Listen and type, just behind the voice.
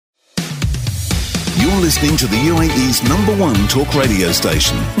You're listening to the UAE's #1 talk radio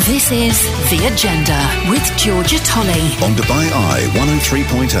station. This is The Agenda with Georgia Tolley On Dubai Eye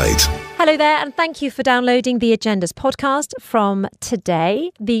 103.8. Hello there, and thank you for downloading The Agenda's podcast from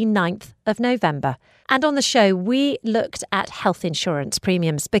today, the 9th of November. And on the show, we looked at health insurance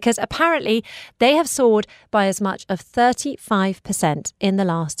premiums because apparently they have soared by as much as 35% in the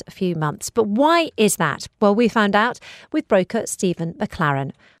last few months. But why is that? Well, we found out with broker Stephen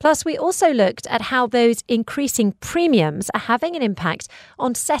McLaren. Plus, we also looked at how those increasing premiums are having an impact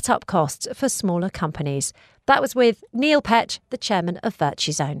on set-up costs for smaller companies. That was with Neil Petch, the chairman of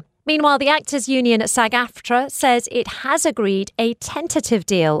VirtueZone. Meanwhile, the Actors Union at SAG-AFTRA says it has agreed a tentative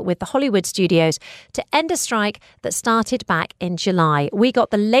deal with the Hollywood studios to end a strike that started back in July. We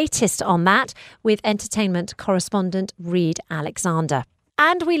got the latest on that with entertainment correspondent Reid Alexander.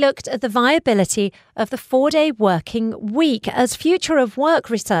 And we looked at the viability of the 4-day working week as Future of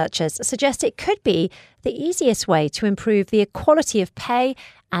Work researchers suggest it could be the easiest way to improve the equality of pay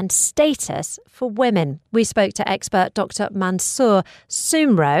and status for women. We spoke to expert Dr. Mansoor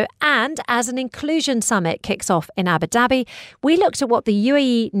Sumro, and as an inclusion summit kicks off in Abu Dhabi, we looked at what the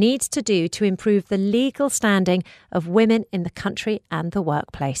UAE needs to do to improve the legal standing of women in the country and the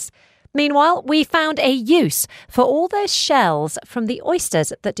workplace. Meanwhile, we found a use for all those shells from the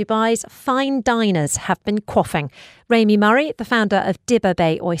oysters that Dubai's fine diners have been quaffing. Rami Murray, the founder of Dibba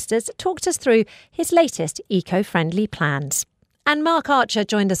Bay Oysters, talked us through his latest eco-friendly plans. And Mark Archer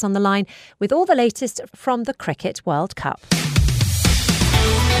joined us on the line with all the latest from the Cricket World Cup.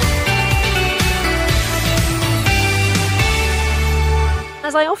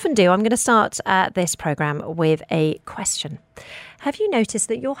 As I often do, I'm going to start this programme with a question. Have you noticed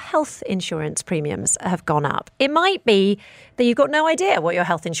that your health insurance premiums have gone up? It might be that you've got no idea what your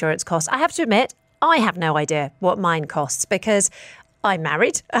health insurance costs. I have to admit, I have no idea what mine costs because I'm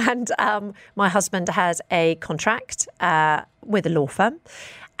married and my husband has a contract with a law firm.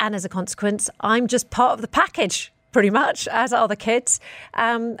 And as a consequence, I'm just part of the package, pretty much, as are the kids.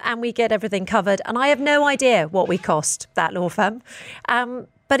 And we get everything covered. And I have no idea what we cost that law firm.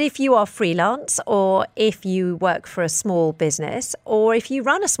 But if you are freelance or if you work for a small business or if you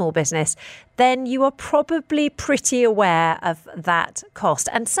run a small business, then you are probably pretty aware of that cost.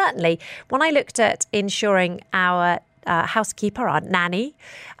 And certainly when I looked at insuring our housekeeper, our nanny,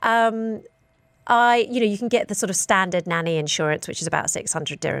 you can get the sort of standard nanny insurance, which is about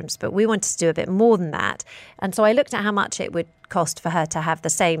 600 dirhams, but we wanted to do a bit more than that. And so I looked at how much it would cost for her to have the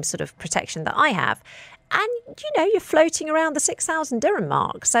same sort of protection that I have. And, you're floating around the 6,000 dirham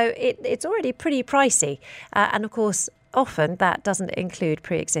mark. So it's already pretty pricey. And of course, often that doesn't include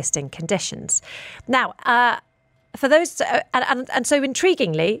pre-existing conditions. Now, for those, and so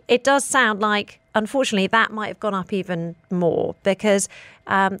intriguingly, it does sound like, unfortunately, that might have gone up even more because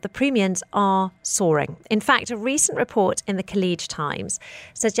the premiums are soaring. In fact, a recent report in the Khaleej Times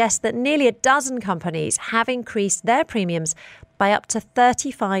suggests that nearly a dozen companies have increased their premiums by up to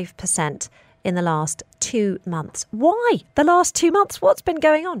 35% in the last 2 months. Why? The last 2 months? What's been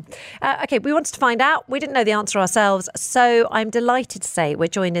going on? Okay, we wanted to find out. We didn't know the answer ourselves. So I'm delighted to say we're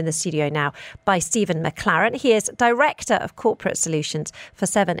joined in the studio now by Stephen McLaren. He is Director of Corporate Solutions for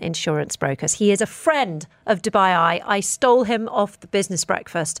Seven Insurance Brokers. He is a friend of Dubai Eye. I stole him off the business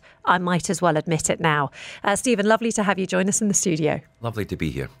breakfast. I might as well admit it now. Stephen, lovely to have you join us in the studio. Lovely to be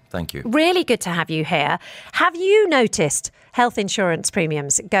here. Thank you. Really good to have you here. Have you noticed health insurance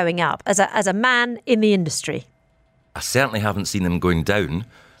premiums going up as a man in the industry? I certainly haven't seen them going down,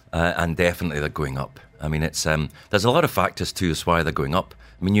 and definitely they're going up. I mean, it's there's a lot of factors too as why they're going up.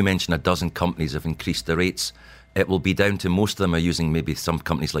 I mean, you mentioned a dozen companies have increased their rates. It will be down to most of them are using maybe some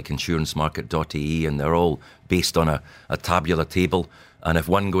companies like insurancemarket.ae, and they're all based on a tabular table. And if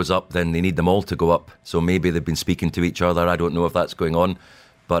one goes up, then they need them all to go up. So maybe they've been speaking to each other. I don't know if that's going on.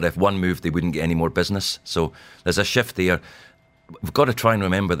 But if one moved, they wouldn't get any more business. So there's a shift there. We've got to try and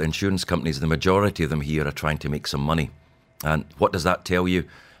remember that insurance companies, the majority of them here are trying to make some money. And what does that tell you?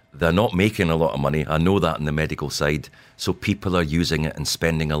 They're not making a lot of money. I know that on the medical side. So people are using it and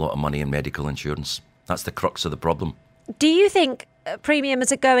spending a lot of money in medical insurance. That's the crux of the problem. Do you think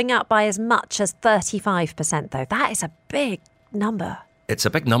premiums are going up by as much as 35%, though? That is a big number. It's a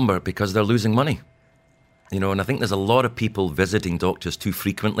big number because they're losing money. And I think there's a lot of people visiting doctors too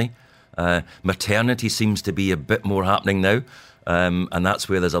frequently. Maternity seems to be a bit more happening now. And that's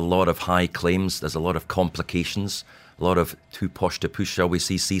where there's a lot of high claims. There's a lot of complications, a lot of too posh to push, shall we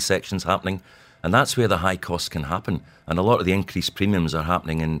see, C-sections happening. And that's where the high costs can happen. And a lot of the increased premiums are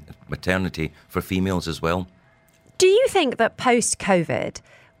happening in maternity for females as well. Do you think that post-COVID,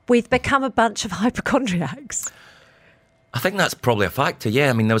 we've become a bunch of hypochondriacs? I think that's probably a factor, yeah.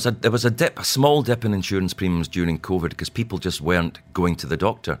 I mean, there was a small dip in insurance premiums during COVID because people just weren't going to the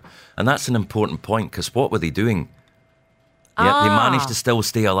doctor. And that's an important point, because what were they doing? Yeah, they managed to still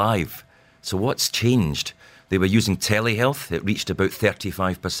stay alive. So what's changed? They were using telehealth. It reached about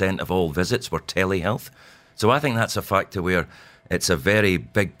 35% of all visits were telehealth. So I think that's a factor where it's a very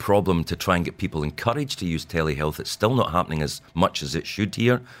big problem to try and get people encouraged to use telehealth. It's still not happening as much as it should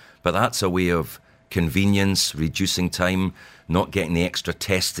here, but that's a way of convenience, reducing time, not getting the extra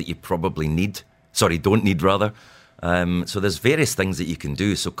tests that you probably don't need. So there's various things that you can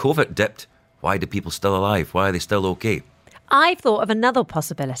do. So COVID dipped. Why do people still alive? Why are they still okay? I've thought of another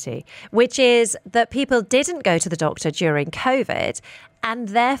possibility, which is that people didn't go to the doctor during COVID, and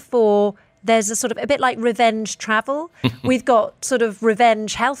therefore there's a sort of a bit like revenge travel. We've got sort of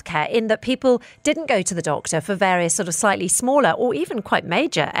revenge healthcare in that people didn't go to the doctor for various sort of slightly smaller or even quite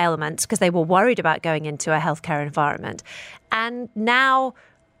major ailments because they were worried about going into a healthcare environment. And now,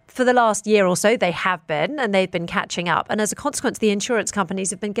 for the last year or so, they have been, and they've been catching up. And as a consequence, the insurance companies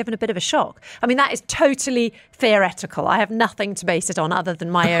have been given a bit of a shock. I mean, that is totally theoretical. I have nothing to base it on other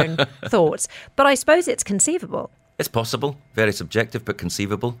than my own thoughts. But I suppose it's conceivable. It's possible. Very subjective, but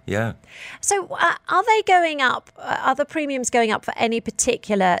conceivable, yeah. So are they going up? Are the premiums going up for any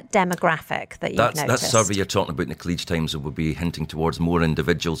particular demographic that you've noticed? That survey you're talking about in the Collegiate Times will be hinting towards more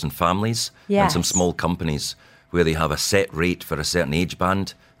individuals and families Yes. and some small companies where they have a set rate for a certain age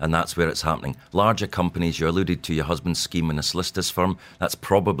band, and that's where it's happening. Larger companies, you alluded to your husband's scheme in a solicitor's firm, that's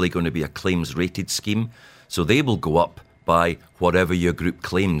probably going to be a claims-rated scheme. So they will go up by whatever your group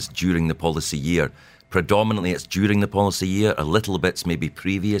claims during the policy year. Predominantly it's during the policy year, a little bit's maybe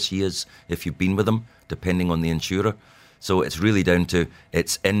previous years if you've been with them, depending on the insurer. So it's really down to,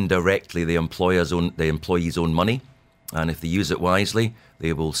 it's indirectly the employee's own money. And if they use it wisely,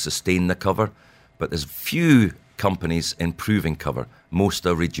 they will sustain the cover. But there's few companies improving cover. Most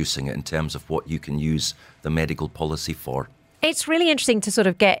are reducing it in terms of what you can use the medical policy for. It's really interesting to sort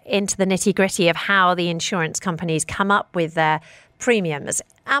of get into the nitty-gritty of how the insurance companies come up with their premiums.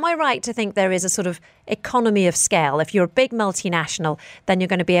 Am I right to think there is a sort of economy of scale? If you're a big multinational, then you're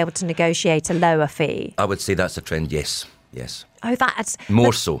going to be able to negotiate a lower fee. I would say that's a trend, yes. Oh, that's...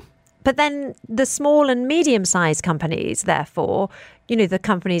 More so. But then the small and medium-sized companies, therefore, the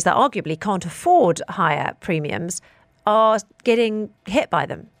companies that arguably can't afford higher premiums are getting hit by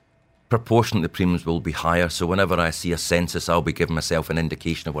them. Proportionately, the premiums will be higher. So whenever I see a census, I'll be giving myself an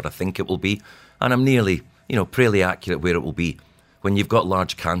indication of what I think it will be. And I'm nearly, pretty accurate where it will be. When you've got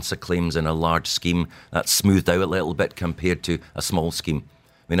large cancer claims in a large scheme, that's smoothed out a little bit compared to a small scheme.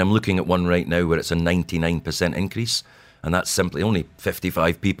 I mean, I'm looking at one right now where it's a 99% increase, and that's simply only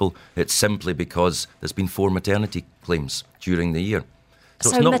 55 people. It's simply because there's been 4 maternity claims during the year. So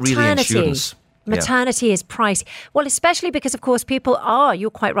it's not really insurance. Maternity is pricey. Well, especially because, of course, people are,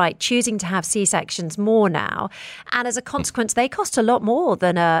 you're quite right, choosing to have C-sections more now. And as a consequence, they cost a lot more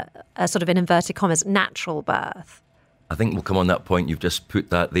than a sort of, in inverted commas, natural birth. I think we'll come on that point. You've just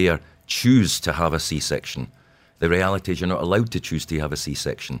put that there. Choose to have a C-section. The reality is you're not allowed to choose to have a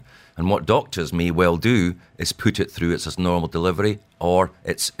C-section. And what doctors may well do is put it through it's a normal delivery or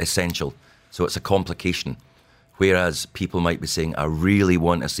it's essential. So it's a complication. Whereas people might be saying, I really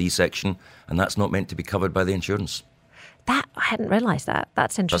want a C-section, and that's not meant to be covered by the insurance. I hadn't realised that.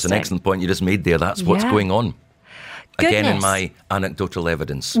 That's interesting. That's an excellent point you just made there. That's what's going on. Goodness. Again, in my anecdotal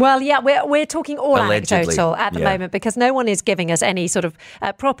evidence. Well, yeah, we're talking all Allegedly, anecdotal at the moment because no one is giving us any sort of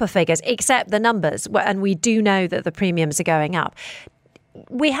proper figures except the numbers. And we do know that the premiums are going up.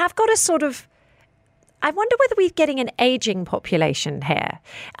 We have got a sort of... I wonder whether we're getting an ageing population here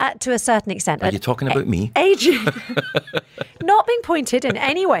to a certain extent. Are you talking about me? Ageing. Not being pointed in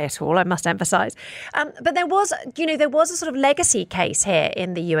any way at all, I must emphasise. But there was a sort of legacy case here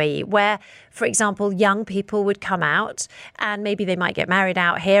in the UAE where, for example, young people would come out and maybe they might get married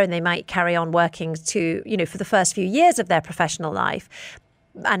out here and they might carry on working for the first few years of their professional life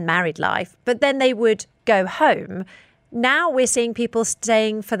and married life, but then they would go home. Now we're seeing people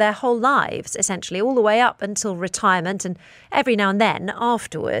staying for their whole lives, essentially, all the way up until retirement and every now and then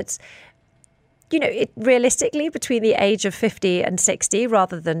afterwards. Realistically, between the age of 50 and 60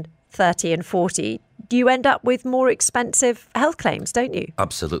 rather than 30 and 40, you end up with more expensive health claims, don't you?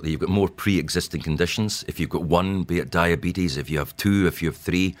 Absolutely. You've got more pre-existing conditions. If you've got one, be it diabetes, if you have 2, if you have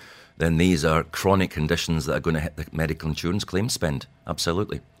 3, then these are chronic conditions that are going to hit the medical insurance claim spend.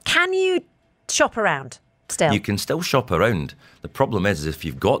 Absolutely. Can you shop around Still. You can still shop around. The problem is if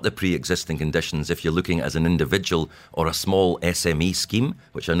you've got the pre-existing conditions, if you're looking as an individual or a small SME scheme,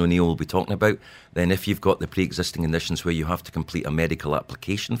 which I know Neil will be talking about, then if you've got the pre-existing conditions where you have to complete a medical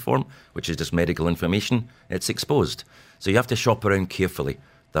application form, which is just medical information, it's exposed. So you have to shop around carefully.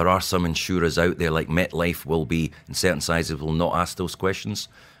 There are some insurers out there like MetLife will be, in certain sizes, will not ask those questions.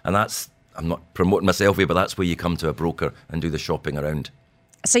 And that's, I'm not promoting myself here, but that's where you come to a broker and do the shopping around.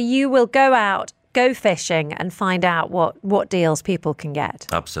 So you will go out, go fishing and find out what deals people can get.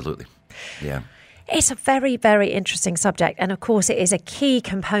 Absolutely. Yeah. It's a very, very interesting subject. And of course, it is a key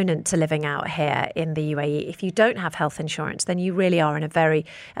component to living out here in the UAE. If you don't have health insurance, then you really are in a very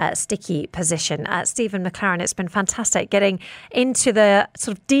sticky position. Stephen McLaren, it's been fantastic getting into the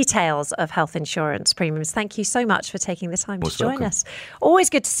sort of details of health insurance premiums. Thank you so much for taking the time to join us. Always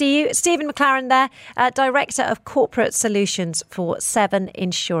good to see you. Stephen McLaren there, Director of Corporate Solutions for 7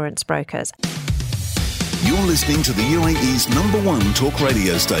 Insurance Brokers. You're listening to the UAE's #1 talk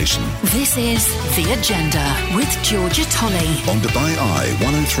radio station. This is The Agenda with Georgia Tolley. On Dubai Eye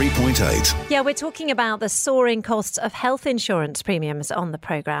 103.8. Yeah, we're talking about the soaring costs of health insurance premiums on the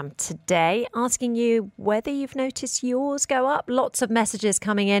programme today, asking you whether you've noticed yours go up. Lots of messages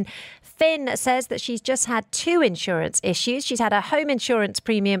coming in. Finn says that she's just had 2 insurance issues. She's had her home insurance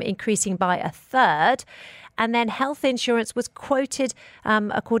premium increasing by 1/3. And then health insurance was quoted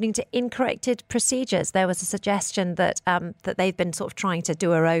according to incorrected procedures. There was a suggestion that that they've been sort of trying to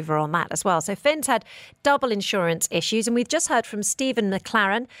do her over on that as well. So Finn's had double insurance issues. And we've just heard from Stephen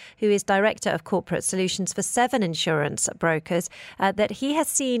McLaren, who is Director of Corporate Solutions for 7 Insurance Brokers, that he has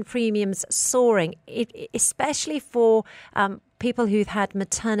seen premiums soaring, especially for people who've had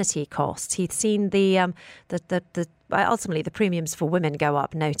maternity costs. He's seen ultimately the premiums for women go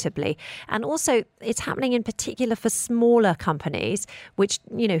up notably. And also it's happening in particular for smaller companies, which,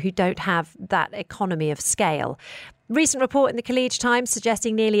 who don't have that economy of scale. Recent report in the Khaleej Times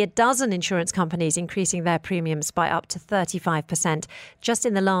suggesting nearly a dozen insurance companies increasing their premiums by up to 35% just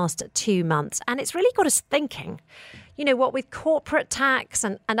in the last 2 months. And it's really got us thinking, what with corporate tax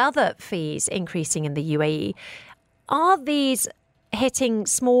and other fees increasing in the UAE, are these hitting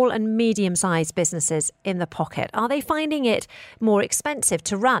small and medium-sized businesses in the pocket? Are they finding it more expensive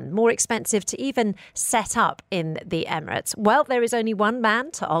to run, more expensive to even set up in the Emirates? Well, there is only one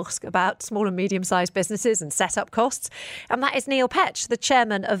man to ask about small and medium-sized businesses and set-up costs, and that is Neil Petch, the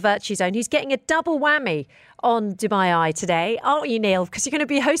chairman of VirtueZone, who's getting a double whammy on Dubai Eye today. Aren't you, Neil? Because you're going to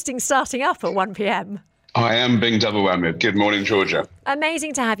be hosting Starting Up at 1 p.m. I am being double whammied. Good morning, Georgia.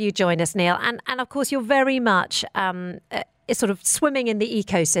 Amazing to have you join us, Neil. And of course, you're very much sort of swimming in the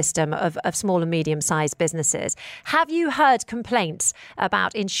ecosystem of small and medium-sized businesses. Have you heard complaints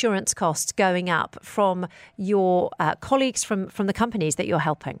about insurance costs going up from your colleagues from the companies that you're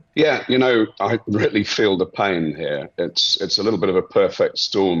helping? Yeah, I really feel the pain here. It's a little bit of a perfect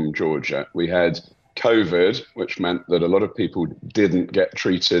storm, Georgia. We had COVID, which meant that a lot of people didn't get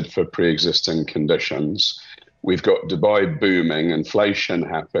treated for pre-existing conditions. We've got Dubai booming, inflation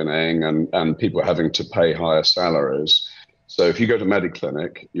happening, and people having to pay higher salaries. So if you go to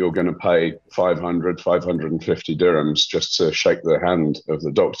Mediclinic, you're going to pay 550 dirhams just to shake the hand of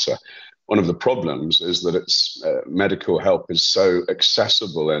the doctor. One of the problems is that it's medical help is so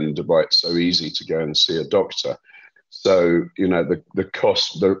accessible in Dubai. It's so easy to go and see a doctor. So, the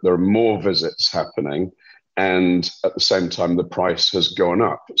cost, there are more visits happening, and at the same time, the price has gone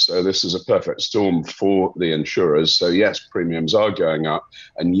up. So this is a perfect storm for the insurers. So yes, premiums are going up,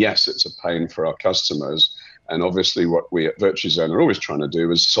 and yes, it's a pain for our customers. And obviously what we at VirtueZone are always trying to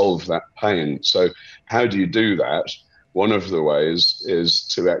do is solve that pain. So how do you do that? One of the ways is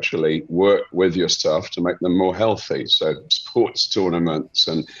to actually work with your staff to make them more healthy. So sports tournaments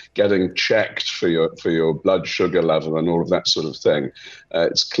and getting checked for your blood sugar level and all of that sort of thing.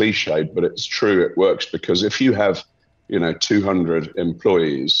 It's cliched, but it's true. It works because if you have, 200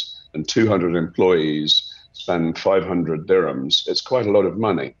 employees and 200 employees spend 500 dirhams, it's quite a lot of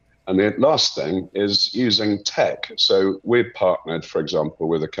money. And the last thing is using tech. So we've partnered, for example,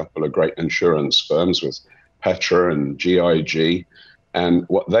 with a couple of great insurance firms, with Petra and GIG. And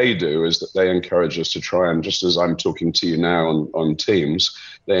what they do is that they encourage us to try and, just as I'm talking to you now on Teams,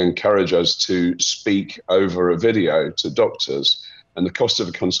 they encourage us to speak over a video to doctors. And the cost of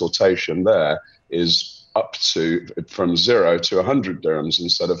a consultation there is up to from 0 to 100 dirhams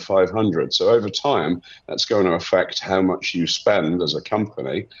instead of 500. So over time, that's going to affect how much you spend as a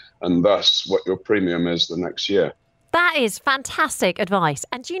company and thus what your premium is the next year. That is fantastic advice.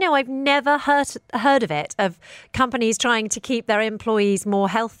 And I've never heard of it, of companies trying to keep their employees more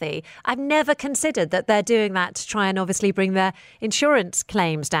healthy. I've never considered that they're doing that to try and obviously bring their insurance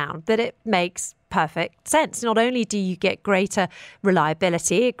claims down, that it makes perfect sense. Not only do you get greater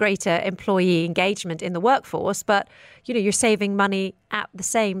reliability, greater employee engagement in the workforce, but you're saving money at the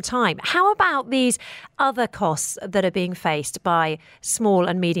same time. How about these other costs that are being faced by small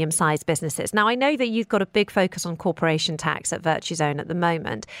and medium-sized businesses? Now, I know that you've got a big focus on corporation tax at VirtueZone at the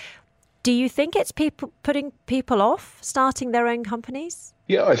moment. Do you think it's putting people off starting their own companies?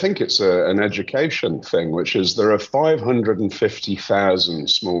 Yeah, I think it's an education thing, which is there are 550,000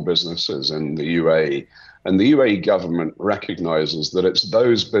 small businesses in the UAE. And the UAE government recognises that it's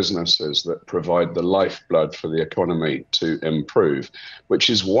those businesses that provide the lifeblood for the economy to improve, which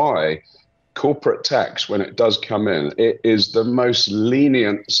is why corporate tax, when it does come in, it is the most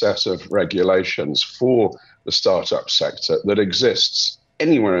lenient set of regulations for the startup sector that exists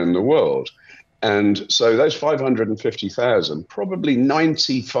anywhere in the world. And so those 550,000, probably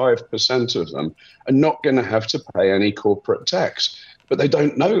 95% of them are not going to have to pay any corporate tax. But they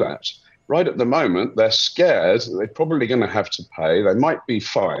don't know that. Right at the moment, they're scared that they're probably going to have to pay. They might be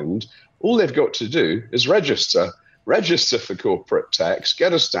fined. All they've got to do is register for corporate tax,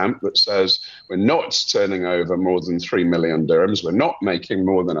 get a stamp that says we're not turning over more than 3 million dirhams, we're not making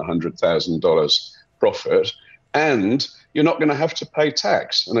more than $100,000 profit, and you're not going to have to pay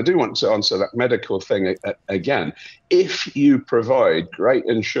tax. And I do want to answer that medical thing again. If you provide great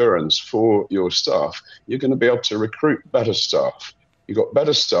insurance for your staff, you're going to be able to recruit better staff. You've got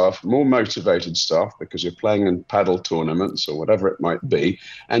better staff, more motivated staff, because you're playing in paddle tournaments or whatever it might be.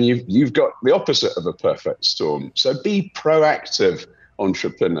 And you've got the opposite of a perfect storm. So be proactive,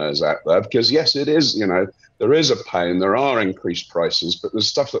 entrepreneurs out there, because yes, it is, there is a pain, there are increased prices, but there's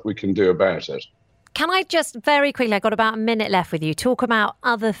stuff that we can do about it. Can I just very quickly, I've got about a minute left with you, talk about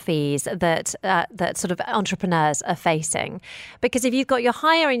other fees that sort of entrepreneurs are facing? Because if you've got your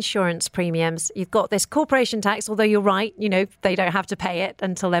higher insurance premiums, you've got this corporation tax, although you're right, they don't have to pay it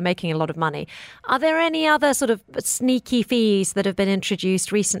until they're making a lot of money. Are there any other sort of sneaky fees that have been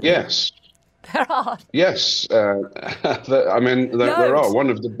introduced recently? Yes. There are. Yes. There are. One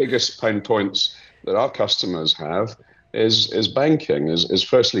of the biggest pain points that our customers have is banking, is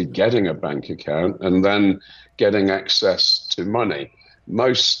firstly getting a bank account and then getting access to money.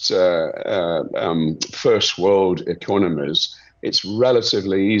 Most first world economies, it's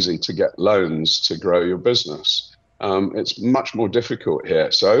relatively easy to get loans to grow your business. It's much more difficult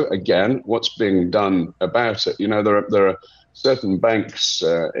here. So again, what's being done about it? There are certain banks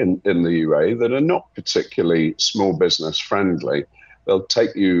in the UAE that are not particularly small business friendly. They'll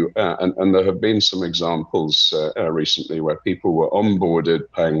take you, and there have been some examples recently where people were onboarded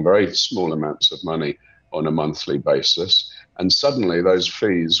paying very small amounts of money on a monthly basis. And suddenly those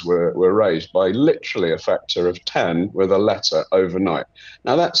fees were raised by literally a factor of 10 with a letter overnight.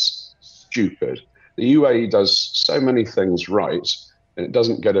 Now that's stupid. The UAE does so many things right, and it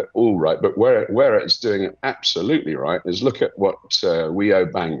doesn't get it all right. But where it's doing it absolutely right is look at what Weo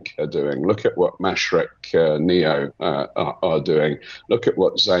Bank are doing. Look at what Mashreq Neo are doing. Look at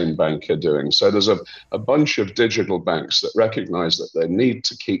what Zain Bank are doing. So there's a bunch of digital banks that recognize that they need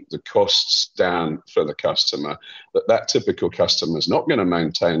to keep the costs down for the customer, that typical customer is not going to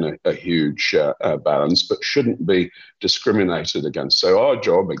maintain a huge balance, but shouldn't be discriminated against. So our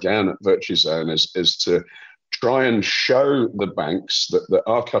job, again, at VirtueZone is to try and show the banks that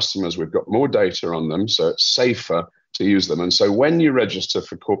our customers, we've got more data on them, so it's safer to use them. And so when you register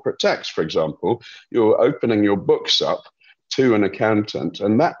for corporate tax, for example, you're opening your books up to an accountant,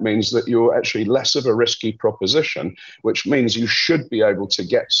 and that means that you're actually less of a risky proposition, which means you should be able to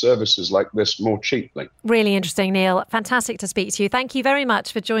get services like this more cheaply. Really interesting, Neil. Fantastic to speak to you. Thank you very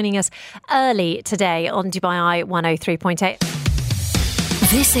much for joining us early today on Dubai Eye 103.8.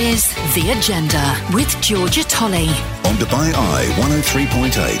 This is The Agenda with Georgia Tolley. On Dubai Eye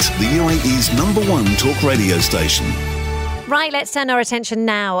 103.8, the UAE's #1 talk radio station. Right, let's turn our attention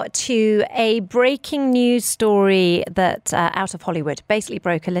now to a breaking news story that out of Hollywood basically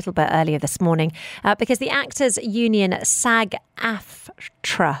broke a little bit earlier this morning because the actors union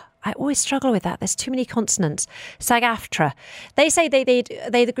SAG-AFTRA, I always struggle with that. There's too many consonants. SAG-AFTRA. They say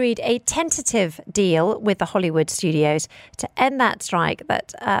they'd agreed a tentative deal with the Hollywood studios to end that strike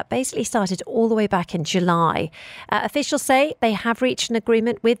that basically started all the way back in July. Officials say they have reached an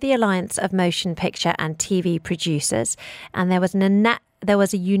agreement with the Alliance of Motion Picture and TV Producers, and there was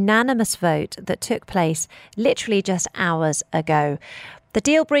a unanimous vote that took place literally just hours ago. The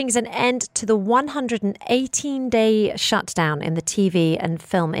deal brings an end to the 118-day shutdown in the TV and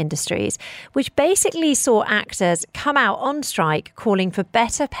film industries, which basically saw actors come out on strike calling for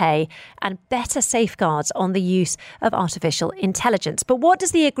better pay and better safeguards on the use of artificial intelligence. But what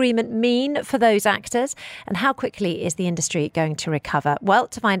does the agreement mean for those actors, and how quickly is the industry going to recover? Well,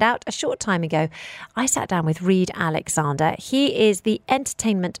 to find out, a short time ago, I sat down with Reed Alexander. He is the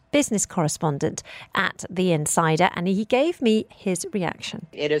entertainment business correspondent at The Insider, and he gave me his reaction.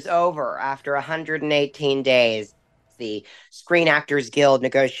 It is over after 118 days. The Screen Actors Guild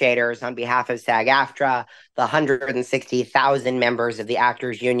negotiators on behalf of SAG-AFTRA, the 160,000 members of the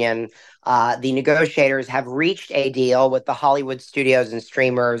Actors Union, the negotiators have reached a deal with the Hollywood studios and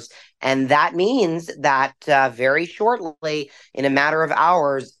streamers. And that means that very shortly, in a matter of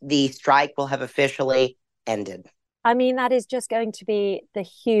hours, the strike will have officially ended. I mean, that is just going to be the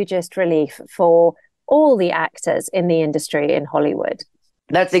hugest relief for all the actors in the industry in Hollywood.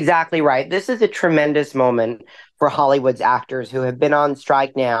 That's exactly right. This is a tremendous moment for Hollywood's actors who have been on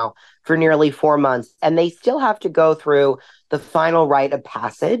strike now for nearly 4 months, and they still have to go through the final rite of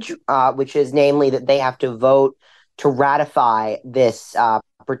passage, which is namely that they have to vote to ratify this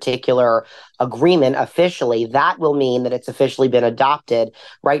particular agreement officially. That will mean that it's officially been adopted.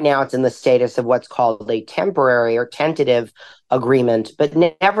 Right now, it's in the status of what's called a temporary or tentative agreement. But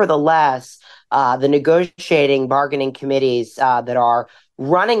nevertheless, the negotiating bargaining committees that are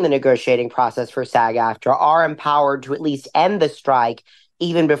running the negotiating process for SAG-AFTRA are empowered to at least end the strike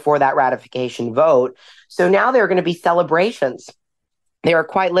even before that ratification vote. So now there are going to be celebrations. There are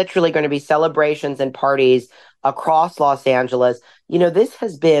quite literally going to be celebrations and parties across Los Angeles. You know, this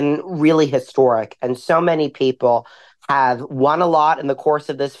has been really historic, and so many people have won a lot in the course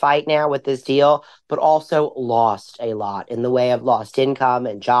of this fight now with this deal, but also lost a lot in the way of lost income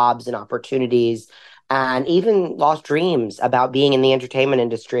and jobs and opportunities, and even lost dreams about being in the entertainment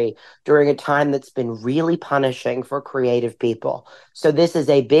industry during a time that's been really punishing for creative people. So this is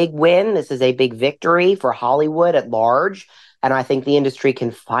a big win. This is a big victory for Hollywood at large. And I think the industry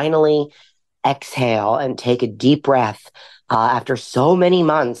can finally exhale and take a deep breath after so many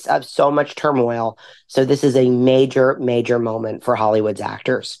months of so much turmoil. So this is a major, major moment for Hollywood's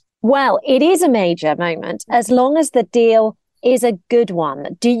actors. Well, it is a major moment as long as the deal is a good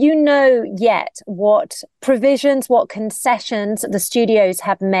one. Do you know yet what provisions, what concessions the studios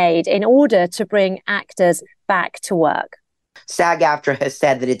have made in order to bring actors back to work? SAG-AFTRA has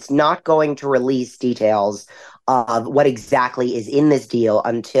said that it's not going to release details of what exactly is in this deal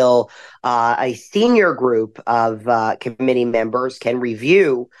until a senior group of committee members can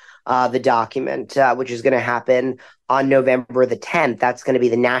review the document, which is going to happen on November the 10th. That's going to be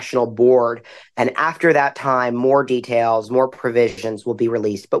the national board. And after that time, more details, more provisions will be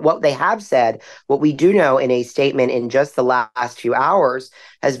released. But what they have said, what we do know in a statement in just the last few hours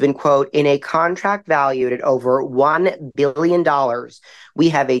has been, quote, in a contract valued at over $1 billion, we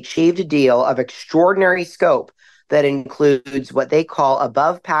have achieved a deal of extraordinary scope that includes what they call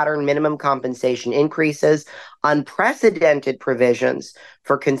above pattern minimum compensation increases, unprecedented provisions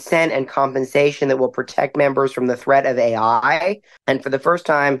for consent and compensation that will protect members from the threat of AI, and for the first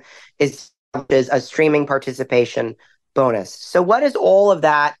time is a streaming participation bonus. So what is all of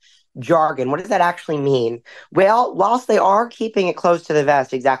that jargon? What does that actually mean? Well, whilst they are keeping it close to the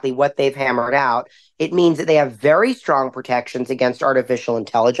vest, exactly what they've hammered out, it means that they have very strong protections against artificial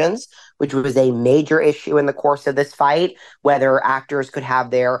intelligence, which was a major issue in the course of this fight, whether actors could have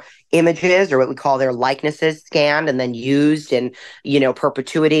their images or what we call their likenesses scanned and then used in,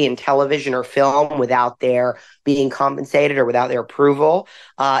 perpetuity in television or film without their being compensated or without their approval.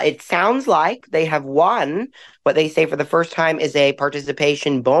 It sounds like they have won what they say for the first time is a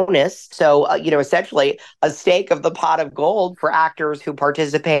participation bonus. So, essentially a stake of the pot of gold for actors who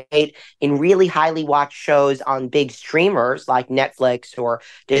participate in really highly watched shows on big streamers like Netflix or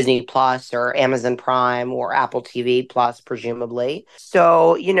Disney Plus or Amazon Prime or Apple TV Plus, presumably.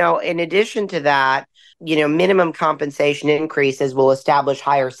 So, in addition to that, minimum compensation increases will establish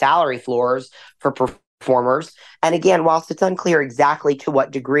higher salary floors for performers. And again, whilst it's unclear exactly to what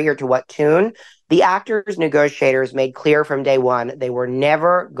degree or to what tune, the actors' negotiators made clear from day one they were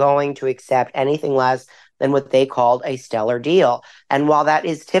never going to accept anything less than what they called a stellar deal. And while that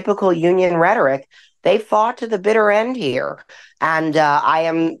is typical union rhetoric, they fought to the bitter end here. And I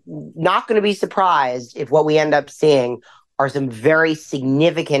am not going to be surprised if what we end up seeing are some very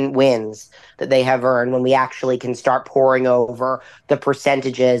significant wins that they have earned when we actually can start poring over the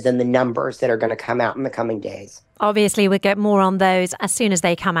percentages and the numbers that are going to come out in the coming days. Obviously, we'll get more on those as soon as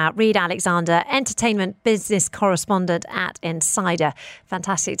they come out. Reid Alexander, entertainment business correspondent at Insider.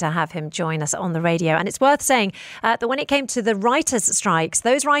 Fantastic to have him join us on the radio. And it's worth saying that when it came to the writers' strikes,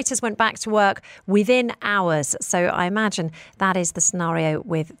 those writers went back to work within hours. So I imagine that is the scenario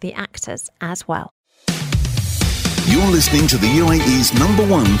with the actors as well. You're listening to the UAE's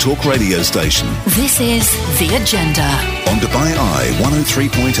 #1 talk radio station. This is The Agenda. On Dubai Eye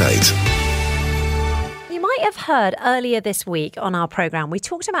 103.8. You might have heard earlier this week on our programme, we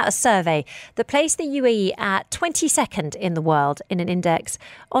talked about a survey that placed the UAE at 22nd in the world in an index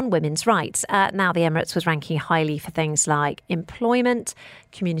on women's rights. Now, the Emirates was ranking highly for things like employment,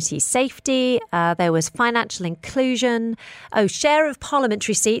 community safety, there was financial inclusion, share of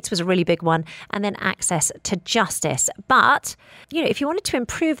parliamentary seats was a really big one, and then access to justice. But, if you wanted to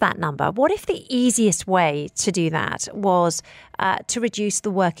improve that number, what if the easiest way to do that was to reduce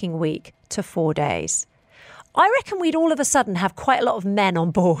the working week to 4 days? I reckon we'd all of a sudden have quite a lot of men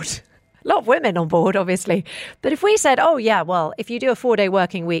on board. A lot of women on board, obviously. But if we said, if you do a 4-day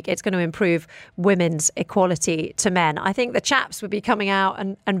working week, it's going to improve women's equality to men, I think the chaps would be coming out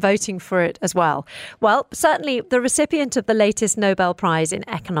and voting for it as well. Well, certainly the recipient of the latest Nobel Prize in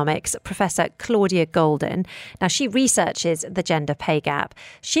Economics, Professor Claudia Goldin, now she researches the gender pay gap.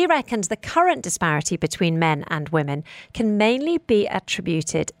 She reckons the current disparity between men and women can mainly be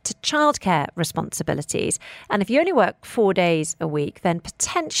attributed to childcare responsibilities. And if you only work 4 days a week, then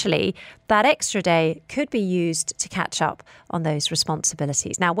potentially that extra day could be used to catch up on those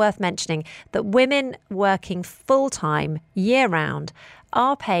responsibilities. Now, worth mentioning that women working full-time year-round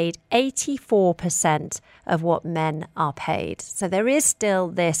are paid 84% of what men are paid. So there is still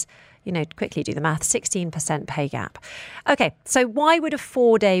this, quickly do the math, 16% pay gap. Okay, so why would a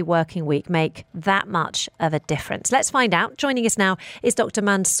 4-day working week make that much of a difference? Let's find out. Joining us now is Dr.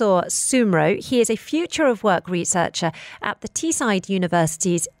 Mansour Soomro. He is a future of work researcher at the Teesside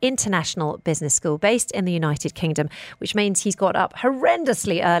University's International Business School based in the United Kingdom, which means he's got up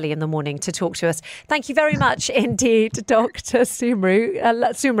horrendously early in the morning to talk to us. Thank you very much indeed, Dr. Soomro.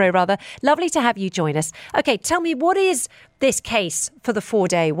 Lovely to have you join us. Okay, tell me, what is this case for the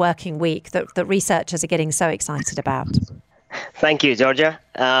 4-day working week that researchers are getting so excited about? Thank you, Georgia.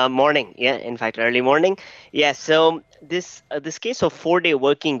 Morning. Yeah, in fact, early morning. Yeah, so this case of 4-day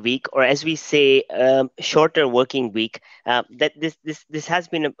working week, or as we say, shorter working week, that this has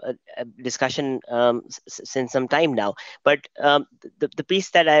been a discussion since some time now. But the piece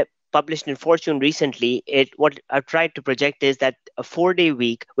that I published in Fortune recently, what I've tried to project is that a 4-day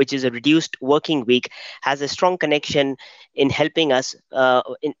week, which is a reduced working week, has a strong connection in helping us,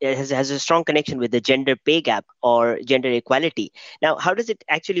 has a strong connection with the gender pay gap or gender equality. Now, how does it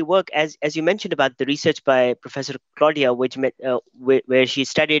actually work? As you mentioned about the research by Professor Claudia, where she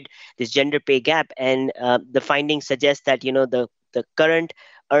studied this gender pay gap, and the findings suggest that, the current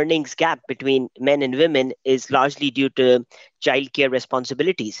earnings gap between men and women is largely due to childcare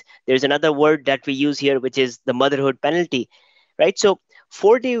responsibilities. There's another word that we use here, which is the motherhood penalty, right? So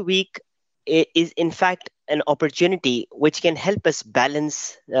 4-day week is in fact an opportunity which can help us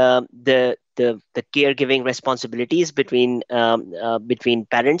balance the caregiving responsibilities between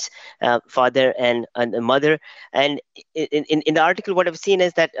parents, father and mother. And in the article, what I've seen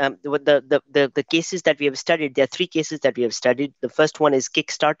is that the cases that we have studied, there are 3 cases that we have studied. The first one is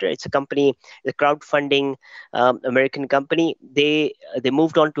Kickstarter. It's a company, the crowdfunding American company. They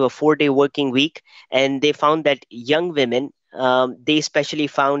moved on to a 4-day working week, and they found that young women, they especially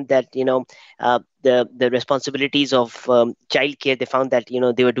found that the responsibilities of childcare, they found that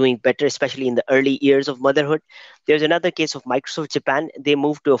they were doing better, especially in the early years of motherhood. There's another case of Microsoft Japan. They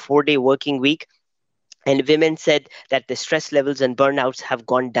moved to a 4-day working week, and women said that the stress levels and burnouts have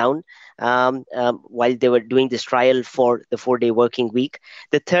gone down while they were doing this trial for the 4-day working week.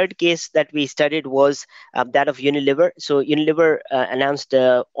 The third case that we studied was that of Unilever. So Unilever announced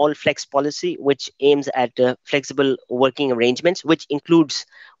all flex policy, which aims at flexible working arrangements, which includes,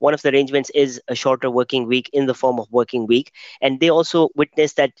 one of the arrangements is a shorter working week in the form of working week. And they also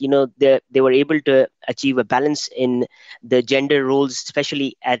witnessed that, they were able to achieve a balance in the gender roles,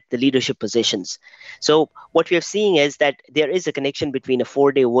 especially at the leadership positions. So what we are seeing is that there is a connection between a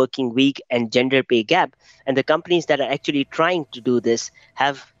 4-day working week and gender pay gap. And the companies that are actually trying to do this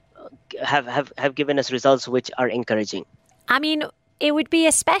have given us results which are encouraging. I mean, it would be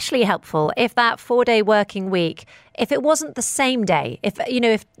especially helpful if that 4-day working week, if it wasn't the same day, if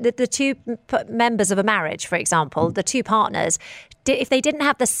the two members of a marriage, for example, the two partners, if they didn't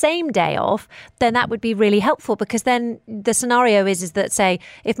have the same day off, then that would be really helpful, because then the scenario is that, say,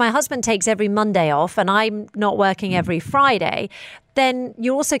 if my husband takes every Monday off and I'm not working every Friday, then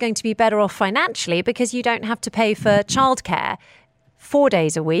you're also going to be better off financially, because you don't have to pay for childcare 4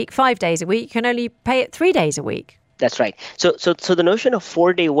 days a week, 5 days a week. You can only pay it 3 days a week. That's right. So the notion of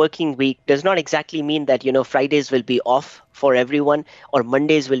 4-day working week does not exactly mean that, Fridays will be off for everyone or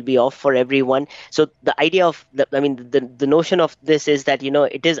Mondays will be off for everyone. So the idea of the notion of this is that,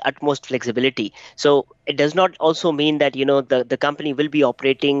 it is utmost flexibility. So it does not also mean that, the company will be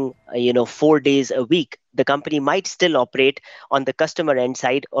operating, 4 days a week. The company might still operate on the customer end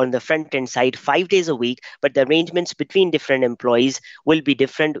side or on the front end side 5 days a week, but the arrangements between different employees will be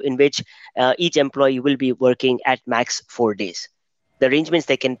different, in which each employee will be working at max 4 days. The arrangements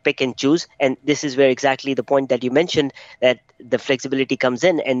they can pick and choose, and this is where exactly the point that you mentioned, that the flexibility comes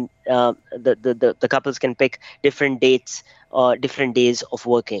in, and the couples can pick different dates or different days of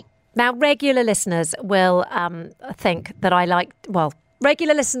working. Now, regular listeners will think that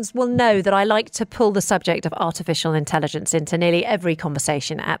regular listeners will know that I like to pull the subject of artificial intelligence into nearly every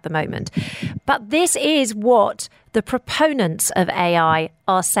conversation at the moment. But this is what the proponents of AI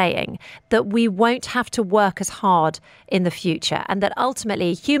are saying, that we won't have to work as hard in the future, and that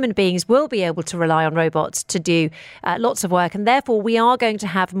ultimately human beings will be able to rely on robots to do lots of work, and therefore we are going to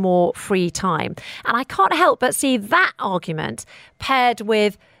have more free time. And I can't help but see that argument paired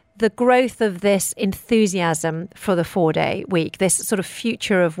with the growth of this enthusiasm for the 4-day week, this sort of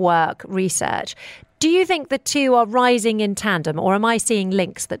future of work research. Do you think the two are rising in tandem, or am I seeing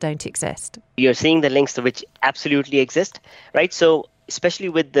links that don't exist? You're seeing the links which absolutely exist, right? So especially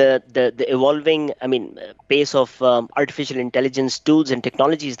with the evolving, pace of artificial intelligence tools and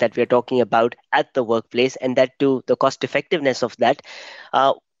technologies that we're talking about at the workplace, and that too, the cost effectiveness of that,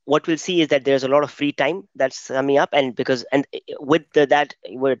 what we'll see is that there's a lot of free time that's coming up, and with that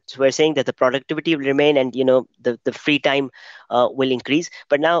we're saying that the productivity will remain, and the free time will increase.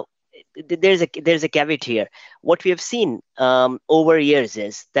 But now there's a caveat here. What we have seen over years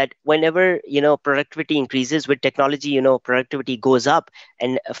is that whenever productivity increases with technology, productivity goes up,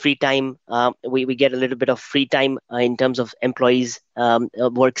 and free time, we get a little bit of free time in terms of employees'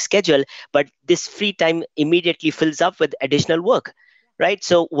 work schedule, but this free time immediately fills up with additional work. Right.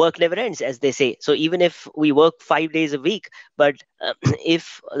 So work never ends, as they say. So even if we work 5 days a week, but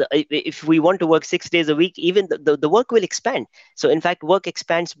if we want to work 6 days a week, even the work will expand. So in fact, work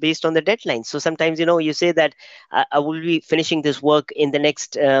expands based on the deadline. So sometimes, you say that I will be finishing this work in the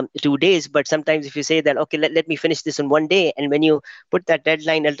next 2 days. But sometimes if you say that, OK, let me finish this in 1 day. And when you put that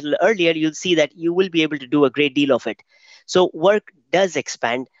deadline a little earlier, you'll see that you will be able to do a great deal of it. So work does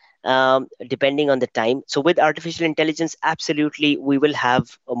expand depending on the time. So with artificial intelligence, absolutely, we will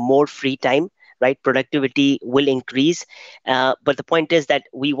have more free time, right? Productivity will increase. But the point is that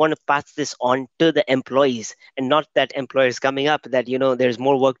we want to pass this on to the employees, and not that employers coming up that, there's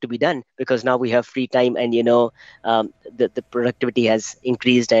more work to be done because now we have free time, and, the productivity has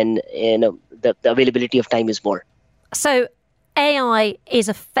increased, and, the availability of time is more. So AI is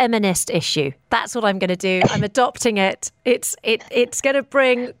a feminist issue. That's what I'm going to do. I'm adopting it. It's going to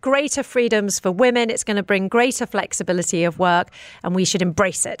bring greater freedoms for women. It's going to bring greater flexibility of work, and we should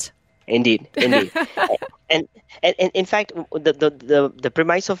embrace it. Indeed. And in fact, the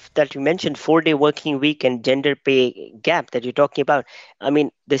premise of that you mentioned, 4-day working week and gender pay gap that you're talking about,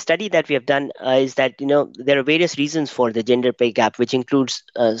 the study that we have done is that, there are various reasons for the gender pay gap, which includes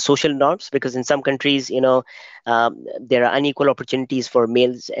social norms, because in some countries, there are unequal opportunities for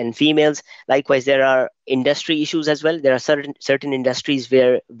males and females. Likewise, there are industry issues as well. There are certain industries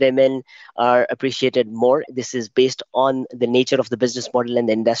where women are appreciated more. This is based on the nature of the business model and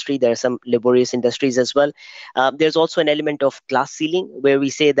the industry. There are some laborious industries as well. There's also an element of class ceiling, where we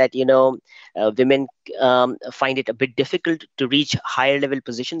say that, women find it a bit difficult to reach higher level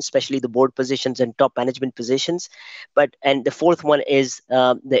positions, especially the board positions and top management positions. And the fourth one is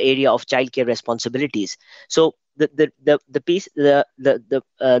the area of childcare responsibilities. So the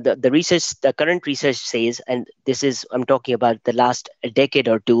research, the current research says, and this is, I'm talking about the last decade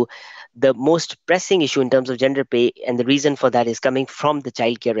or two, the most pressing issue in terms of gender pay, and the reason for that is coming from the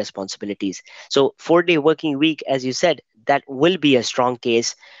childcare responsibilities. So 4-day working week, as you said, that will be a strong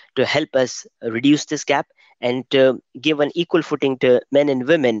case to help us reduce this gap and to give an equal footing to men and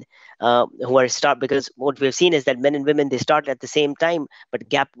women who are because what we've seen is that men and women, they start at the same time, but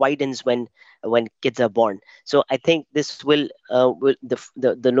gap widens when when kids are born. So I think this will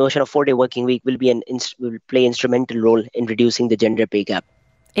the notion of 4-day working week will play instrumental role in reducing the gender pay gap.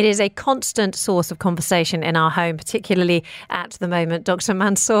 It is a constant source of conversation in our home, particularly at the moment. Dr.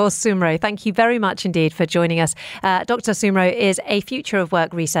 Mansoor Sumro, thank you very much indeed for joining us. Dr. Sumro is a future of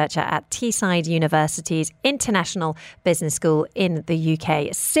work researcher at Teesside University's International Business School in the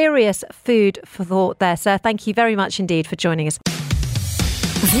UK. Serious food for thought there, sir. Thank you very much indeed for joining us.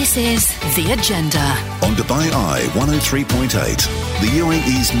 This is The Agenda. On Dubai Eye 103.8, the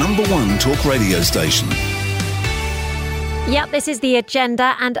UAE's number one talk radio station. Yep, this is The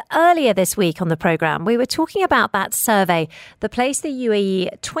Agenda, and earlier this week on the programme we were talking about that survey that placed the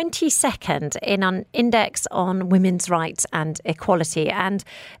UAE 22nd in an index on women's rights and equality, and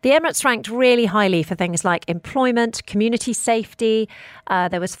the Emirates ranked really highly for things like employment, community safety,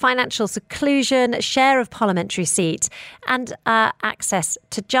 there was financial seclusion, share of parliamentary seats and access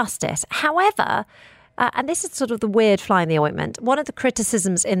to justice. However, and this is sort of the weird fly in the ointment, one of the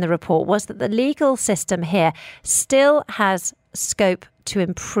criticisms in the report was that the legal system here still has scope to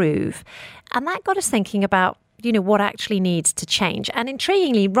improve. And that got us thinking about, what actually needs to change. And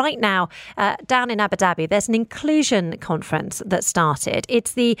intriguingly, right now, down in Abu Dhabi, there's an inclusion conference that started.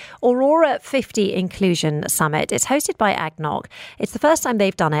 It's the Aurora 50 Inclusion Summit. It's hosted by ACNOC. It's the first time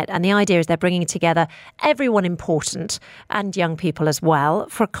they've done it. And the idea is they're bringing together everyone important and young people as well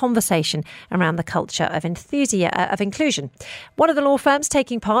for a conversation around the culture of inclusion. One of the law firms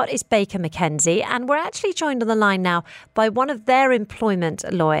taking part is Baker McKenzie. And we're actually joined on the line now by one of their employment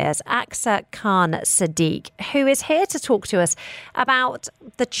lawyers, Aqsa Khan Sadiq, who is here to talk to us about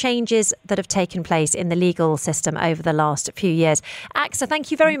the changes that have taken place in the legal system over the last few years. Aqsa, thank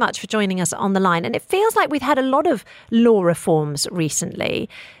you very much for joining us on the line. And it feels like we've had a lot of law reforms recently.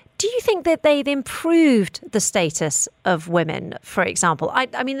 Do you think that they've improved the status of women, for example?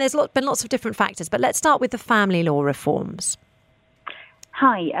 I mean, there's been lots of different factors, but let's start with the family law reforms.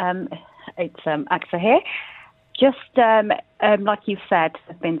 Hi, it's Aqsa here. Just like you said,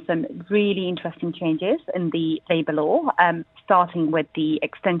 there have been some really interesting changes in the labour law, starting with the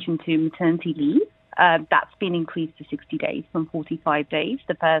extension to maternity leave. That's been increased to 60 days from 45 days.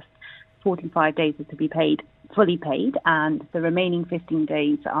 The first 45 days are to be fully paid, and the remaining 15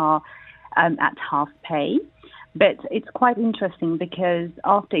 days are at half pay. But it's quite interesting because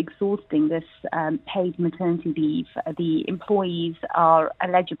after exhausting this paid maternity leave, the employees are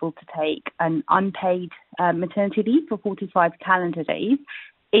eligible to take an unpaid maternity leave for 45 calendar days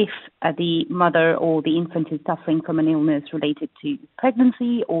if the mother or the infant is suffering from an illness related to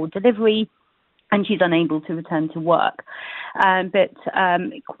pregnancy or delivery and she's unable to return to work. But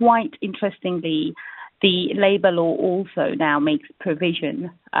quite interestingly, the labour law also now makes provision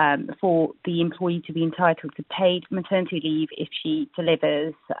for the employee to be entitled to paid maternity leave if she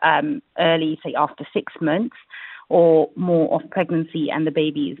delivers early, say after 6 months or more of pregnancy and the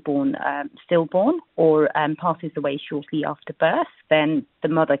baby is born stillborn or passes away shortly after birth. Then the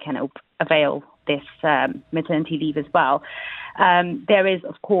mother can avail this maternity leave as well. There is,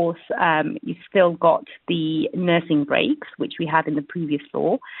 of course, you've still got the nursing breaks, which we had in the previous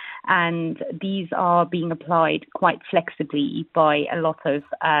law, and these are being applied quite flexibly by a lot of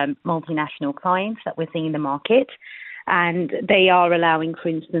multinational clients that we're seeing in the market. And they are allowing, for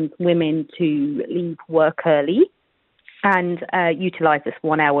instance, women to leave work early and utilize this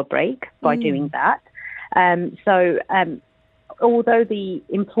 1 hour break by doing that. Although the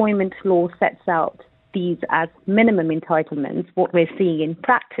employment law sets out these as minimum entitlements, what we're seeing in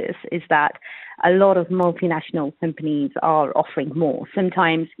practice is that a lot of multinational companies are offering more,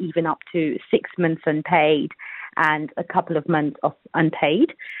 sometimes even up to 6 months unpaid and a couple of months of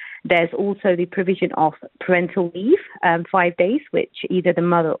unpaid. There's also the provision of parental leave, 5 days, which either the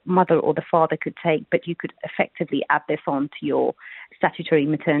mother or the father could take, but you could effectively add this on to your statutory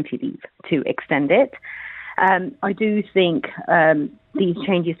maternity leave to extend it. I do think these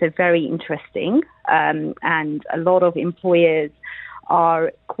changes are very interesting, and a lot of employers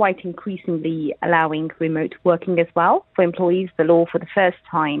are quite increasingly allowing remote working as well. For employees, the law for the first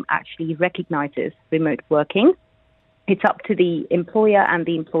time actually recognizes remote working. It's up to the employer and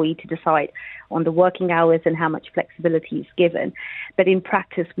the employee to decide on the working hours and how much flexibility is given. But in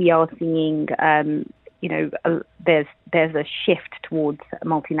practice, we are seeing there's a shift towards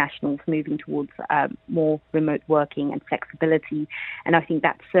multinationals moving towards more remote working and flexibility. And I think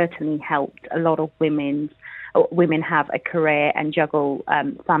that certainly helped a lot of women have a career and juggle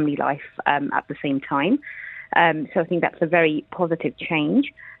family life at the same time. So I think that's a very positive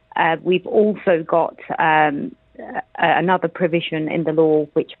change. We've also got another provision in the law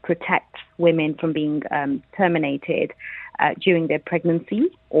which protects women from being terminated during their pregnancy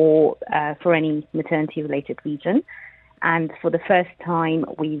or for any maternity-related reason. And for the first time,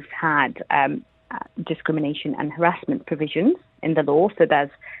 we've had discrimination and harassment provisions in the law, so there's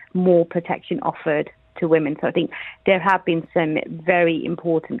more protection offered to women. So I think there have been some very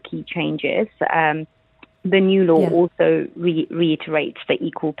important key changes. The new law also reiterates the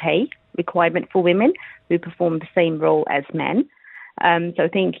equal pay requirement for women who perform the same role as men. So I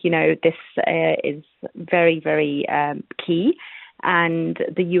think, this is very, very key. And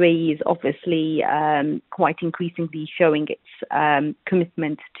the UAE is obviously quite increasingly showing its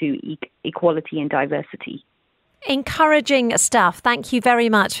commitment to equality and diversity. Encouraging stuff. Thank you very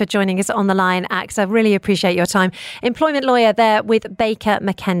much for joining us on the line, AXA. Really appreciate your time. Employment lawyer there with Baker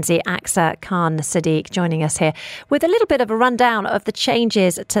McKenzie, AXA Khan Sadiq, joining us here with a little bit of a rundown of the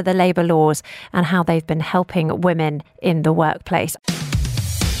changes to the labour laws and how they've been helping women in the workplace.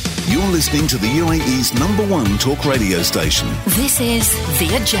 You're listening to the UAE's #1 talk radio station. This is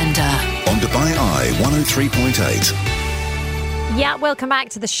The Agenda. On Dubai Eye 103.8. Yeah, welcome back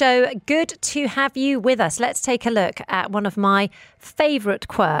to the show. Good to have you with us. Let's take a look at one of my favourite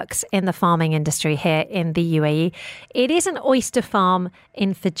quirks in the farming industry here in the UAE. It is an oyster farm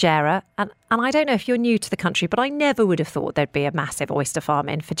in Fujairah. And I don't know if you're new to the country, but I never would have thought there'd be a massive oyster farm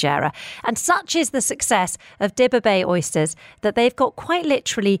in Fujairah. And such is the success of Dibba Bay oysters that they've got quite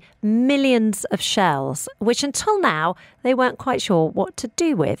literally millions of shells, which until now they weren't quite sure what to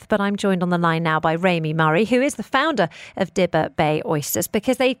do with. But I'm joined on the line now by Rami Murray, who is the founder of Dibba Bay Oysters,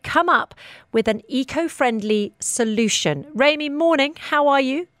 because they've come up with an eco-friendly solution. Rami, morning. How are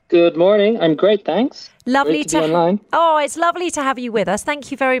you? Good morning. I'm great, thanks. Lovely great to be online. Oh, it's lovely to have you with us. Thank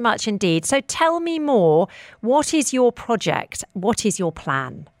you very much indeed. So tell me more. What is your project? What is your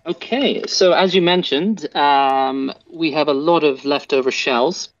plan? Okay, so as you mentioned, we have a lot of leftover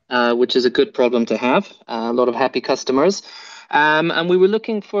shells, which is a good problem to have. A lot of happy customers. And we were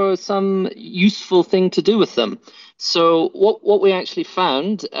looking for some useful thing to do with them. So what we actually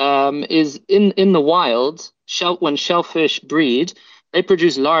found is in the wild, when shellfish breed, they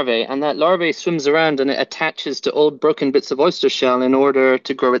produce larvae, and that larvae swims around and it attaches to old broken bits of oyster shell in order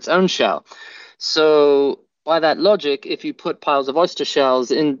to grow its own shell. So by that logic, if you put piles of oyster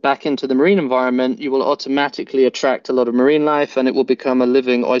shells back into the marine environment, you will automatically attract a lot of marine life and it will become a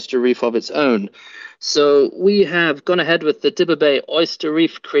living oyster reef of its own. So we have gone ahead with the Dibba Bay Oyster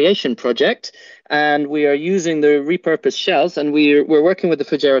Reef Creation Project, and we are using the repurposed shells, and we're working with the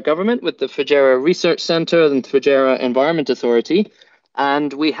Fujairah government, with the Fujairah Research Centre and the Fujairah Environment Authority.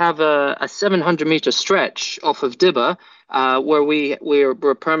 And we have a 700-metre stretch off of Dibba where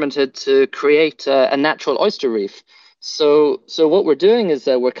we're permitted to create a natural oyster reef. So what we're doing is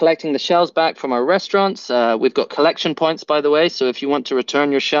we're collecting the shells back from our restaurants. We've got collection points, by the way. So if you want to return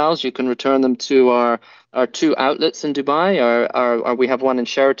your shells, you can return them to our 2 outlets in Dubai. We have one in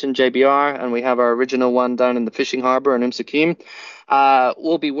Sheraton, JBR, and we have our original one down in the fishing harbour in Sakim.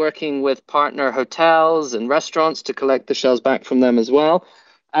 We'll be working with partner hotels and restaurants to collect the shells back from them as well.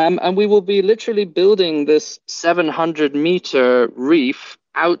 And we will be literally building this 700-metre reef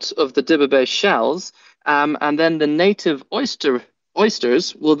out of the Dibba Bay shells. And then the native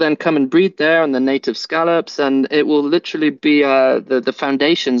oysters will then come and breed there, and the native scallops, and it will literally be the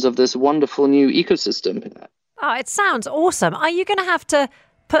foundations of this wonderful new ecosystem. Oh, it sounds awesome. Are you going to have to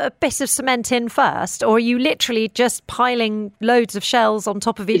put a bit of cement in first, or are you literally just piling loads of shells on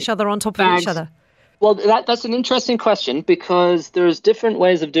top of each other, Well, that's an interesting question, because there's different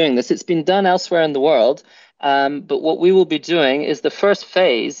ways of doing this. It's been done elsewhere in the world. But what we will be doing is the first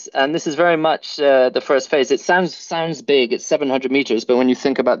phase, and this is very much the first phase. It sounds big, it's 700 meters, but when you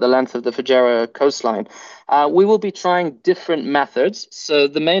think about the length of the Fujairah coastline, we will be trying different methods. So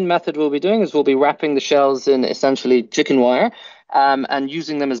the main method we'll be doing is we'll be wrapping the shells in essentially chicken wire and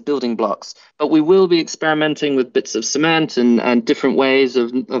using them as building blocks. But we will be experimenting with bits of cement and different ways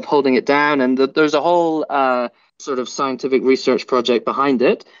of holding it down. And there's a whole sort of scientific research project behind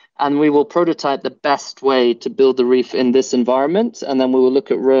it. And we will prototype the best way to build the reef in this environment. And then we will look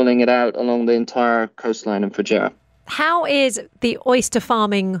at rolling it out along the entire coastline in Fujairah. How is the oyster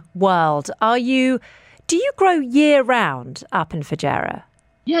farming world? Do you grow year round up in Fujairah?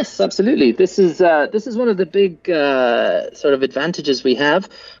 Yes, absolutely. This is one of the big sort of advantages we have,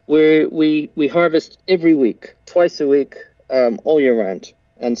 where we harvest every week, twice a week, all year round.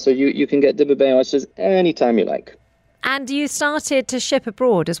 And so you can get Dibba Bay oysters anytime you like. And you started to ship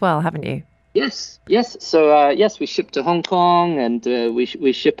abroad as well, haven't you? Yes. So yes, we ship to Hong Kong, and we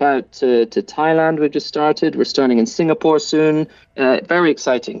ship out to Thailand. We've just started. We're starting in Singapore soon. Very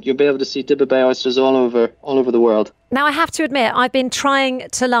exciting. You'll be able to see Dibba Bay oysters all over the world. Now, I have to admit, I've been trying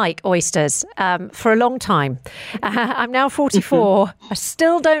to like oysters for a long time. I'm now 44. I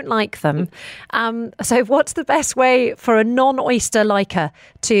still don't like them. So what's the best way for a non-oyster liker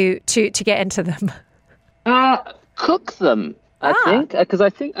to get into them? Cook them. I think because I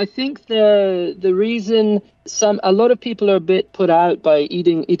think the reason a lot of people are a bit put out by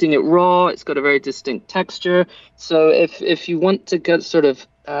eating it raw. It's got a very distinct texture. So if you want to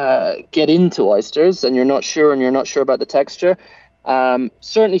get into oysters and you're not sure about the texture,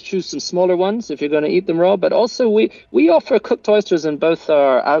 certainly choose some smaller ones if you're going to eat them raw. But also we offer cooked oysters in both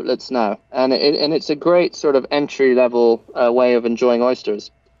our outlets now, and it's a great sort of entry level way of enjoying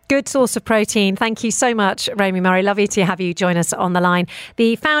oysters. Good source of protein. Thank you so much, Romy Murray. Lovely to have you join us on the line.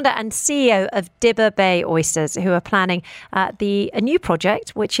 The founder and CEO of Dibba Bay Oysters, who are planning a new project,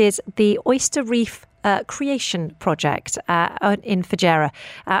 which is the Oyster Reef Creation Project in Fujairah.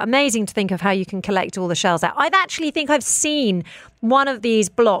 Amazing to think of how you can collect all the shells out. I've seen one of these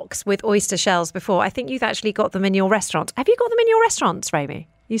blocks with oyster shells before. I think you've actually got them in your restaurant. Have you got them in your restaurants, Romy?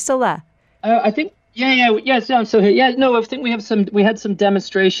 You still there? I think. Yes, I'm still here. Yeah, no, I think we had some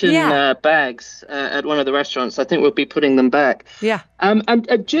demonstration bags at one of the restaurants. I think we'll be putting them back. Yeah.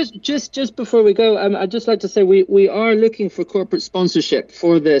 And just before we go, I'd just like to say we are looking for corporate sponsorship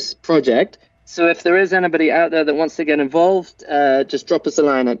for this project. So if there is anybody out there that wants to get involved, just drop us a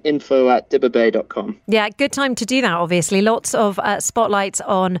line at info@dibbabay.com. Yeah, good time to do that, obviously. Lots of spotlights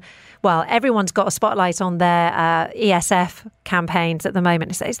on, well, everyone's got a spotlight on their ESF campaigns at the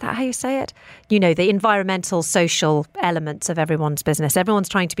moment. Is that how you say it? You know, the environmental, social elements of everyone's business. Everyone's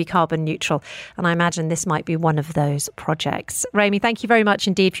trying to be carbon neutral. And I imagine this might be one of those projects. Romy, thank you very much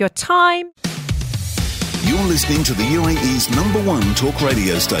indeed for your time. You're listening to the UAE's #1 talk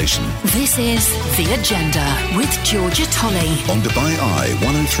radio station. This is The Agenda with Georgia Tolley on Dubai Eye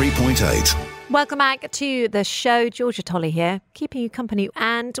 103.8. Welcome back to the show. Georgia Tolley here, keeping you company.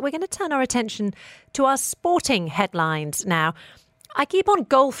 And we're going to turn our attention to our sporting headlines now. I keep on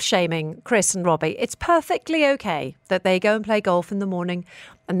golf shaming Chris and Robbie. It's perfectly okay that they go and play golf in the morning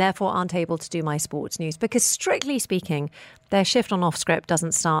and therefore aren't able to do my sports news, because strictly speaking, their shift on Off Script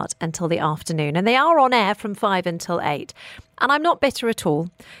doesn't start until the afternoon, and they are on air from 5 until 8. And I'm not bitter at all,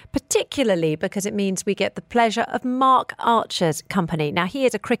 particularly because it means we get the pleasure of Mark Archer's company. Now, he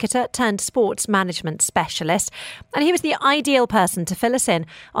is a cricketer turned sports management specialist, and he was the ideal person to fill us in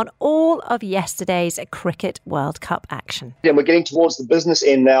on all of yesterday's Cricket World Cup action. And we're getting towards the business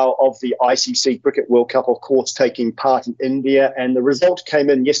end now of the ICC Cricket World Cup, of course, taking part in India. And the result came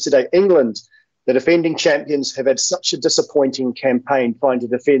in yesterday. England, the defending champions, have had such a disappointing campaign trying to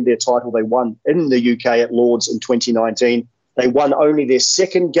defend their title. They won in the UK at Lord's in 2019. They won only their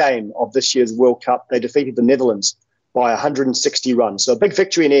second game of this year's World Cup. They defeated the Netherlands by 160 runs. So a big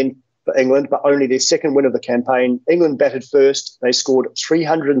victory in end for England, but only their second win of the campaign. England batted first. They scored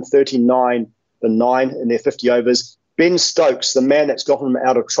 339 for 9 in their 50 overs. Ben Stokes, the man that's gotten them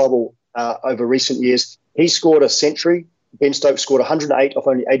out of trouble over recent years, he scored a century. Ben Stokes scored 108 off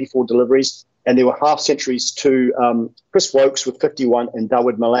only 84 deliveries. And there were half centuries to Chris Wokes with 51 and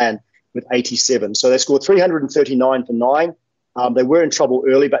Dawood Malan with 87. So they scored 339 for 9. They were in trouble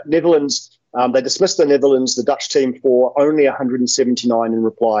early, but Netherlands, they dismissed the Netherlands, the Dutch team, for only 179 in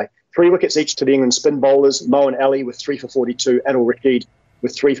reply. 3 wickets each to the England spin bowlers, Moeen Ali with 3 for 42, Adil Rashid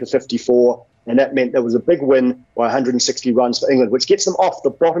with 3 for 54. And that meant there was a big win by 160 runs for England, which gets them off the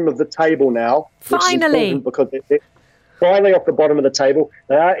bottom of the table now. Finally. Because they're finally off the bottom of the table.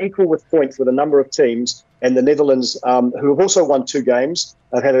 They are equal with points with a number of teams. And the Netherlands, who have also won 2 games,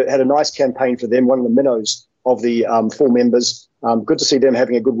 have had a nice campaign for them, one of the minnows of the 4 members. Good to see them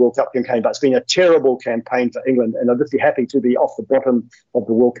having a good World Cup campaign, but it's been a terrible campaign for England, and I'd just be happy to be off the bottom of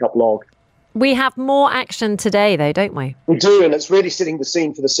the World Cup log. We have more action today, though, don't we? We do, and it's really setting the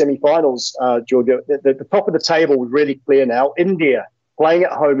scene for the semi-finals, Georgia. The top of the table is really clear now. India, playing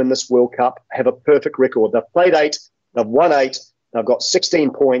at home in this World Cup, have a perfect record. They've played 8, they've won 8, they've got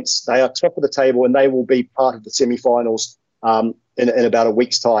 16 points. They are top of the table, and they will be part of the semi-finals in about a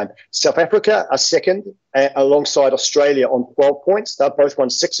week's time. South Africa are second, alongside Australia on 12 points. They've both won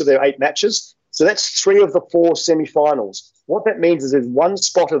 6 of their 8 matches. So that's 3 of the 4 semi-finals. What that means is there's 1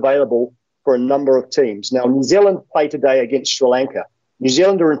 spot available for a number of teams. Now, New Zealand play today against Sri Lanka. New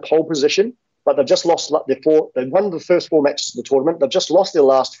Zealand are in pole position, but they've just lost their 4. They've won the first 4 matches of the tournament. They've just lost their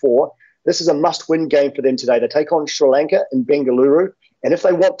last 4. This is a must-win game for them today. They take on Sri Lanka in Bengaluru. And if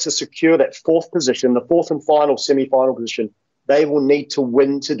they want to secure that 4th position, the 4th and final semi-final position, they will need to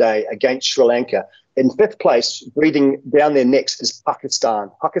win today against Sri Lanka. In fifth place, breathing down their necks, is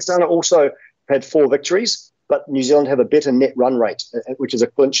Pakistan. Pakistan also had 4 victories, but New Zealand have a better net run rate, which is a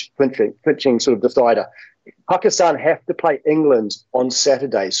clinching sort of decider. Pakistan have to play England on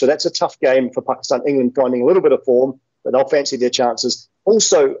Saturday, so that's a tough game for Pakistan. England finding a little bit of form, but they'll fancy their chances.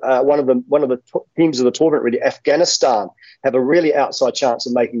 Also, one of the teams of the tournament, really, Afghanistan, have a really outside chance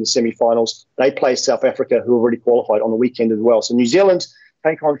of making the semi-finals. They play South Africa, who have already qualified on the weekend as well. So New Zealand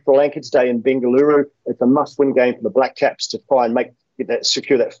take on Sri Lanka today in Bengaluru. It's a must-win game for the Black Caps to try and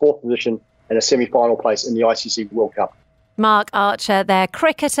secure that 4th position and a semi-final place in the ICC World Cup. Mark Archer, their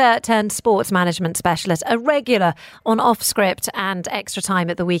cricketer turned sports management specialist, a regular on Off Script and Extra Time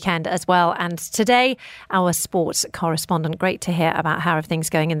at the weekend as well. And today, our sports correspondent. Great to hear about how everything's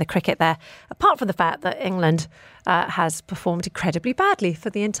going in the cricket there, apart from the fact that England has performed incredibly badly for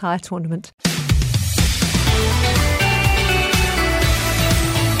the entire tournament.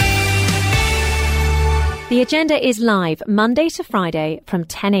 The Agenda is live Monday to Friday from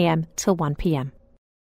 10 a.m. till 1 p.m.